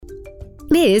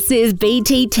This is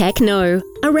BT Techno,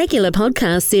 a regular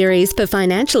podcast series for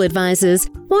financial advisors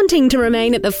wanting to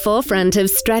remain at the forefront of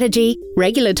strategy,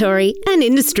 regulatory, and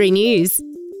industry news.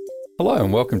 Hello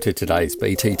and welcome to today's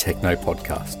BT Techno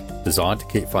podcast, designed to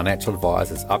keep financial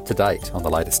advisors up to date on the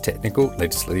latest technical,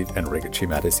 legislative and regulatory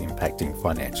matters impacting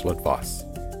financial advice.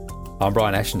 I'm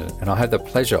Brian Ashenden and I have the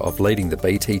pleasure of leading the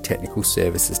BT Technical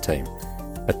Services team,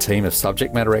 a team of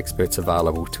subject matter experts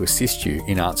available to assist you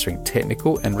in answering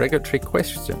technical and regulatory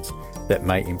questions that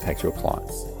may impact your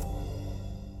clients.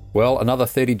 Well, another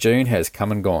 30 June has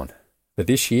come and gone. For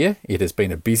this year, it has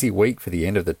been a busy week for the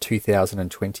end of the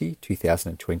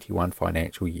 2020-2021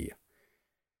 financial year.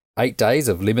 8 days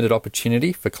of limited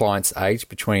opportunity for clients aged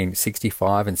between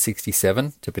 65 and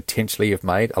 67 to potentially have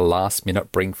made a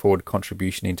last-minute bring-forward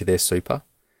contribution into their super.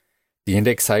 The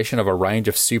indexation of a range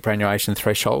of superannuation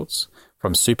thresholds,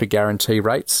 from super guarantee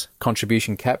rates,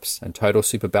 contribution caps and total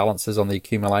super balances on the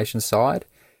accumulation side,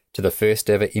 to the first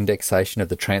ever indexation of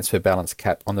the transfer balance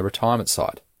cap on the retirement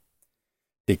side.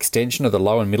 The extension of the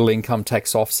low and middle income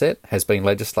tax offset has been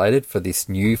legislated for this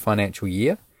new financial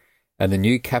year, and the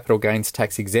new capital gains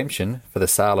tax exemption for the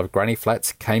sale of granny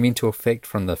flats came into effect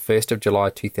from the 1st of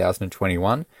July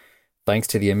 2021, thanks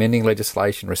to the amending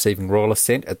legislation receiving royal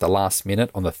assent at the last minute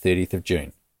on the 30th of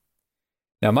June.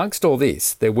 Now, amongst all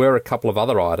this, there were a couple of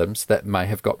other items that may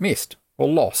have got missed or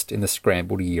lost in the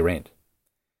scrambled year end.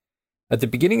 At the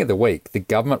beginning of the week, the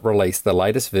government released the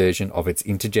latest version of its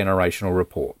intergenerational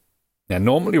report. Now,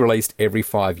 normally released every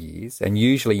 5 years and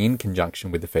usually in conjunction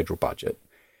with the federal budget,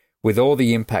 with all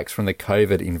the impacts from the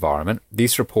COVID environment,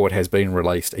 this report has been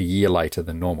released a year later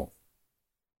than normal.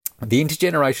 The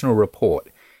intergenerational report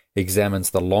examines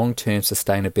the long-term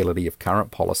sustainability of current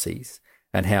policies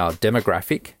and how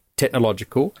demographic,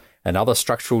 technological and other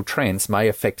structural trends may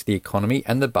affect the economy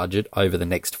and the budget over the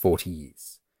next 40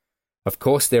 years. Of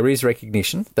course, there is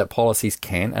recognition that policies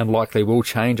can and likely will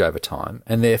change over time,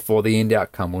 and therefore the end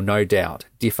outcome will no doubt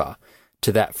differ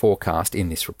to that forecast in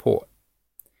this report.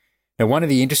 Now, one of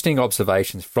the interesting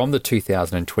observations from the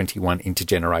 2021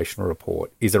 intergenerational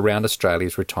report is around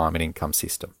Australia's retirement income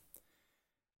system.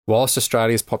 Whilst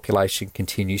Australia's population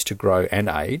continues to grow and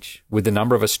age, with the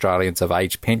number of Australians of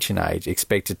age pension age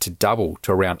expected to double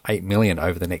to around 8 million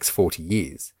over the next 40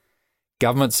 years,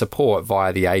 government support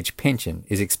via the age pension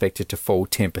is expected to fall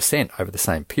 10% over the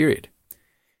same period.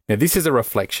 Now, this is a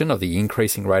reflection of the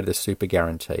increasing rate of the super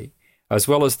guarantee, as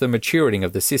well as the maturing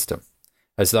of the system,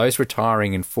 as those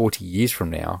retiring in 40 years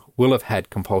from now will have had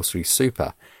compulsory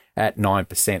super at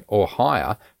 9% or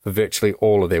higher for virtually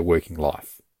all of their working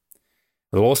life.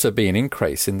 There will also be an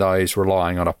increase in those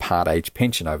relying on a part age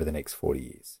pension over the next 40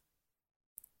 years.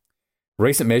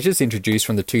 Recent measures introduced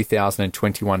from the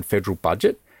 2021 federal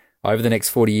budget over the next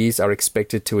 40 years are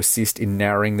expected to assist in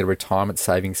narrowing the retirement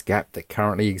savings gap that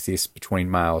currently exists between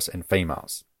males and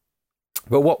females.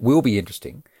 But what will be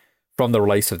interesting from the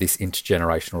release of this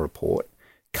intergenerational report,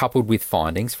 coupled with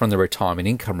findings from the Retirement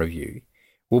Income Review,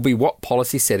 will be what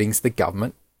policy settings the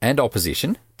government and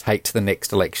opposition take to the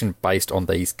next election based on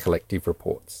these collective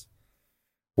reports.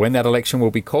 When that election will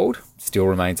be called still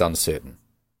remains uncertain.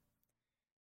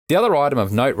 The other item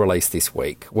of note released this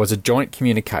week was a joint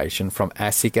communication from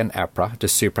ASIC and APRA to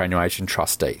superannuation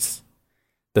trustees.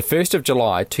 The 1st of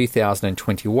July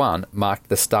 2021 marked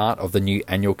the start of the new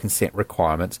annual consent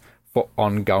requirements for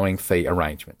ongoing fee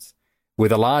arrangements,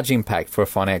 with a large impact for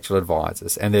financial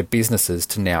advisors and their businesses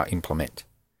to now implement.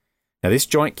 Now, this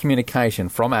joint communication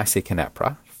from ASIC and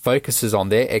APRA focuses on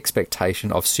their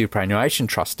expectation of superannuation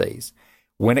trustees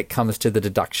when it comes to the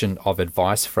deduction of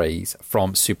advice fees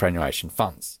from superannuation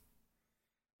funds.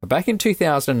 Back in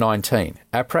 2019,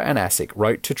 APRA and ASIC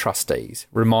wrote to trustees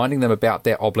reminding them about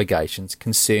their obligations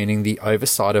concerning the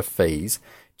oversight of fees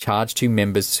charged to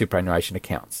members' superannuation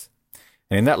accounts.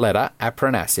 And in that letter, APRA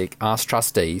and ASIC asked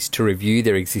trustees to review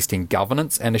their existing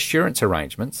governance and assurance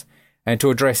arrangements and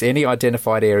to address any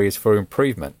identified areas for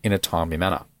improvement in a timely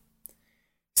manner.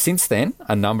 Since then,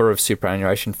 a number of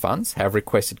superannuation funds have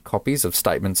requested copies of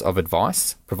statements of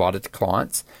advice provided to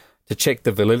clients to check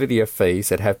the validity of fees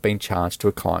that have been charged to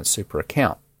a client's super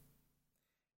account.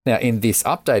 Now, in this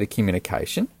updated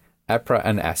communication, APRA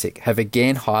and ASIC have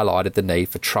again highlighted the need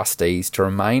for trustees to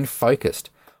remain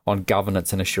focused on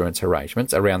governance and assurance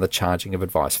arrangements around the charging of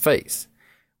advice fees,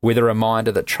 with a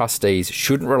reminder that trustees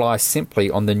shouldn't rely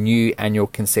simply on the new annual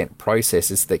consent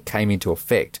processes that came into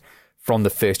effect from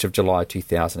the 1st of July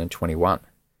 2021.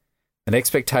 An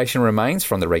expectation remains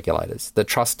from the regulators that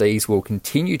trustees will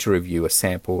continue to review a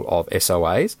sample of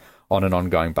SOAs on an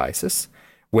ongoing basis,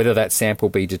 whether that sample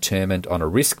be determined on a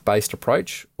risk-based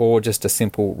approach or just a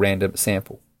simple random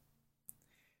sample.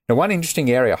 Now, one interesting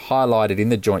area highlighted in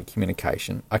the joint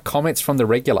communication are comments from the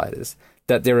regulators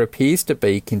that there appears to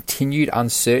be continued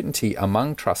uncertainty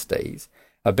among trustees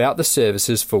about the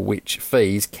services for which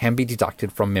fees can be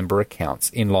deducted from member accounts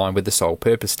in line with the sole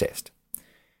purpose test.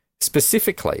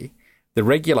 Specifically, the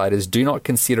regulators do not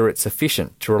consider it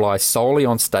sufficient to rely solely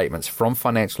on statements from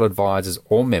financial advisors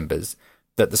or members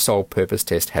that the sole purpose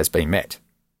test has been met.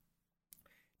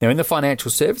 Now, in the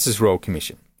Financial Services Royal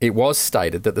Commission, it was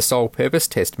stated that the sole purpose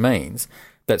test means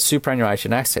that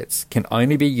superannuation assets can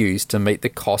only be used to meet the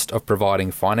cost of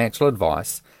providing financial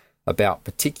advice about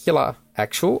particular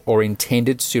actual or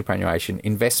intended superannuation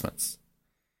investments.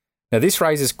 Now, this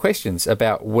raises questions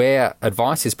about where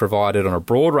advice is provided on a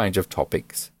broad range of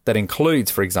topics that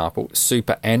includes, for example,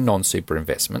 super and non-super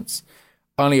investments.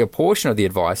 Only a portion of the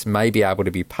advice may be able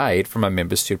to be paid from a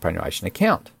member's superannuation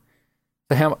account.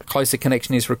 So how close a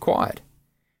connection is required?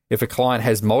 If a client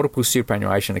has multiple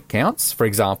superannuation accounts, for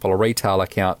example, a retail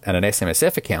account and an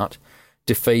SMSF account,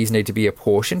 do fees need to be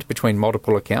apportioned between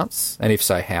multiple accounts? And if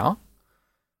so, how?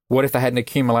 What if they had an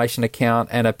accumulation account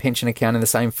and a pension account in the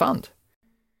same fund?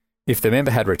 If the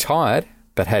member had retired,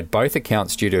 but had both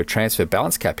accounts due to transfer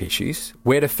balance cap issues,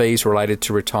 where do fees related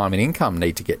to retirement income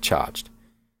need to get charged?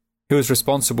 Who is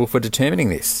responsible for determining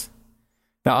this?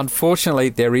 Now, unfortunately,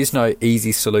 there is no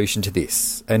easy solution to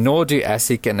this, and nor do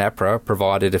ASIC and APRA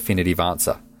provide a definitive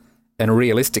answer. And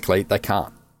realistically, they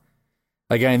can't.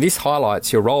 Again, this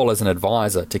highlights your role as an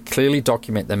advisor to clearly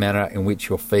document the manner in which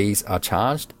your fees are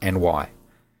charged and why.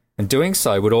 And doing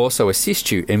so would also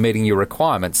assist you in meeting your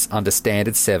requirements under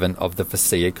Standard 7 of the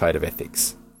FASEA Code of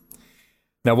Ethics.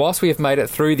 Now, whilst we have made it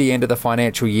through the end of the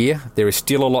financial year, there is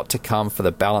still a lot to come for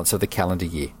the balance of the calendar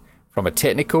year, from a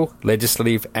technical,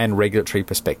 legislative and regulatory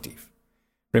perspective.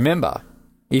 Remember,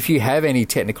 if you have any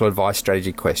technical advice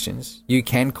strategy questions, you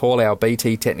can call our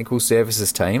BT Technical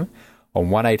Services team on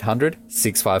 1800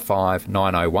 655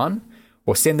 901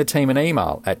 or send the team an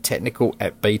email at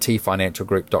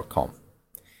technical@btfinancialgroup.com.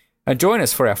 And join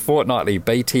us for our fortnightly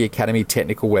BT Academy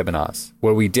technical webinars,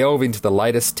 where we delve into the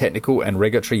latest technical and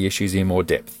regulatory issues in more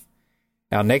depth.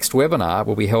 Our next webinar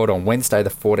will be held on Wednesday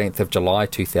the 14th of July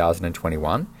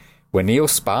 2021, where Neil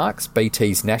Sparks,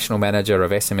 BT's National Manager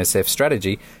of SMSF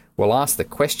Strategy, will ask the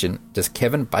question, does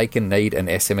Kevin Bacon need an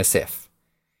SMSF?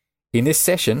 In this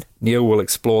session, Neil will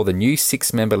explore the new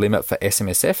 6-member limit for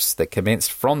SMSFs that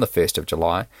commenced from the 1st of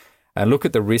July and look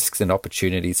at the risks and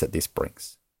opportunities that this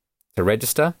brings. To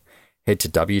register, head to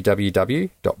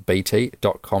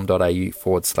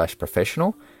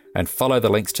www.bt.com.au/professional and follow the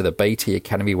links to the BT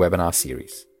Academy webinar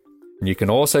series. And you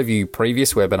can also view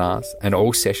previous webinars, and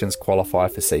all sessions qualify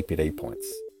for CPD points.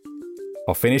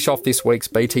 I'll finish off this week's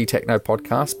BT Techno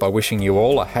podcast by wishing you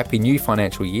all a happy new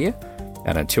financial year,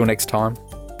 and until next time,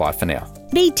 bye for now.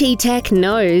 BT Tech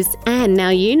knows, and now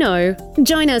you know.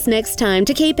 Join us next time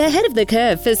to keep ahead of the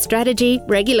curve for strategy,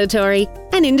 regulatory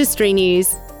and industry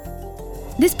news.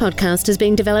 This podcast has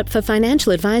been developed for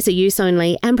financial advisor use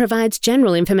only and provides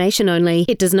general information only.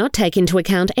 It does not take into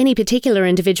account any particular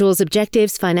individual's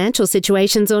objectives, financial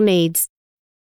situations or needs.